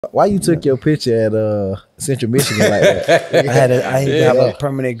Why you took your picture at Central Michigan like that? I had to have a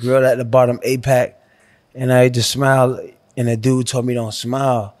permanent grill at the bottom APAC, and I just smiled, and the dude told me don't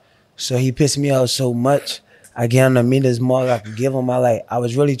smile. So he pissed me off so much. I gave him the meanest mug I could give him. I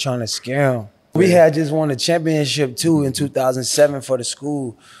was really trying to scare him. We had just won a championship too in 2007 for the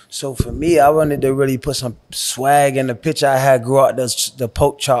school. So for me, I wanted to really put some swag in the picture. I had grew out the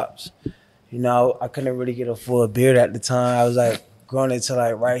pork chops. You know, I couldn't really get a full beard at the time. I was like growing it to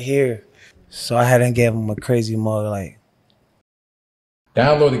like right here. So I hadn't gave him a crazy mug like.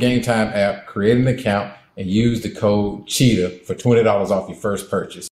 Download the Game Time app, create an account, and use the code CHEETAH for $20 off your first purchase.